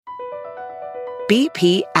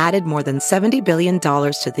BP added more than $70 billion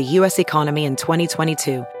to the U.S. economy in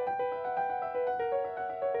 2022.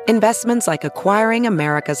 Investments like acquiring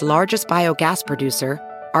America's largest biogas producer,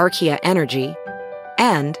 Archaea Energy,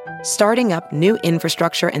 and starting up new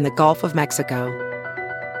infrastructure in the Gulf of Mexico.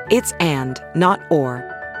 It's and, not or.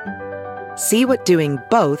 See what doing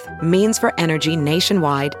both means for energy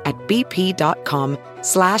nationwide at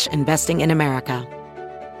bp.com/investing in America.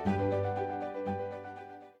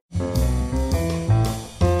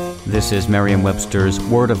 This is Merriam-Webster's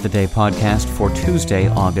Word of the Day podcast for Tuesday,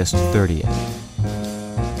 August 30th.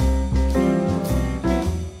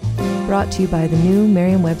 Brought to you by the new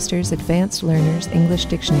Merriam-Webster's Advanced Learners English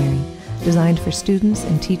Dictionary, designed for students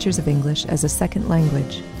and teachers of English as a second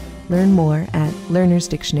language. Learn more at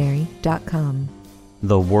learnersdictionary.com.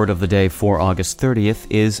 The word of the day for August 30th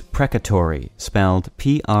is precatory, spelled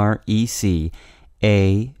Precatory.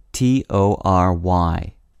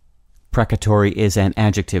 Precatory is an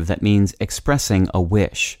adjective that means expressing a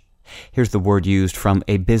wish. Here's the word used from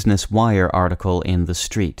a Business Wire article in The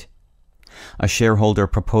Street. A shareholder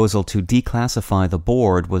proposal to declassify the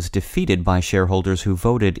board was defeated by shareholders who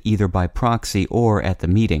voted either by proxy or at the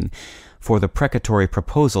meeting. For the precatory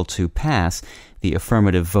proposal to pass, the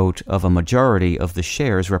affirmative vote of a majority of the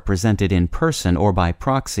shares represented in person or by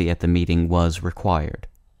proxy at the meeting was required.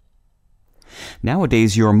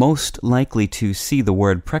 Nowadays, you're most likely to see the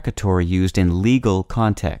word precatory used in legal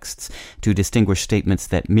contexts to distinguish statements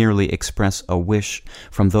that merely express a wish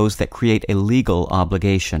from those that create a legal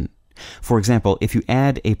obligation. For example, if you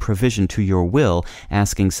add a provision to your will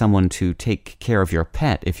asking someone to take care of your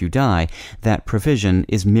pet if you die, that provision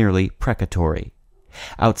is merely precatory.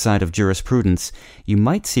 Outside of jurisprudence, you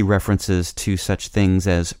might see references to such things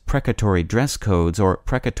as precatory dress codes or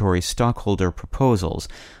precatory stockholder proposals,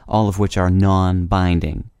 all of which are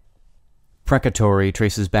non-binding. Precatory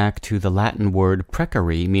traces back to the Latin word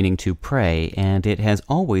precari, meaning to pray, and it has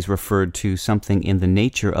always referred to something in the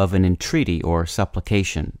nature of an entreaty or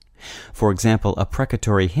supplication. For example, a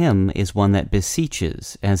precatory hymn is one that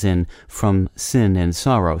beseeches, as in, "From sin and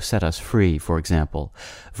sorrow set us free," for example,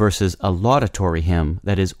 versus a laudatory hymn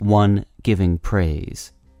that is one giving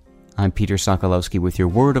praise. I'm Peter Sokolowski with your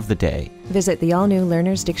Word of the Day. Visit the all-new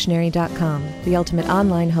learnersdictionary.com, the ultimate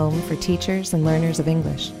online home for teachers and learners of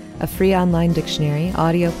English. A free online dictionary,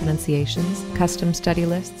 audio pronunciations, custom study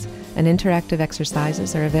lists, and interactive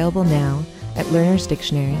exercises are available now at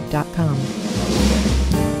learnersdictionary.com.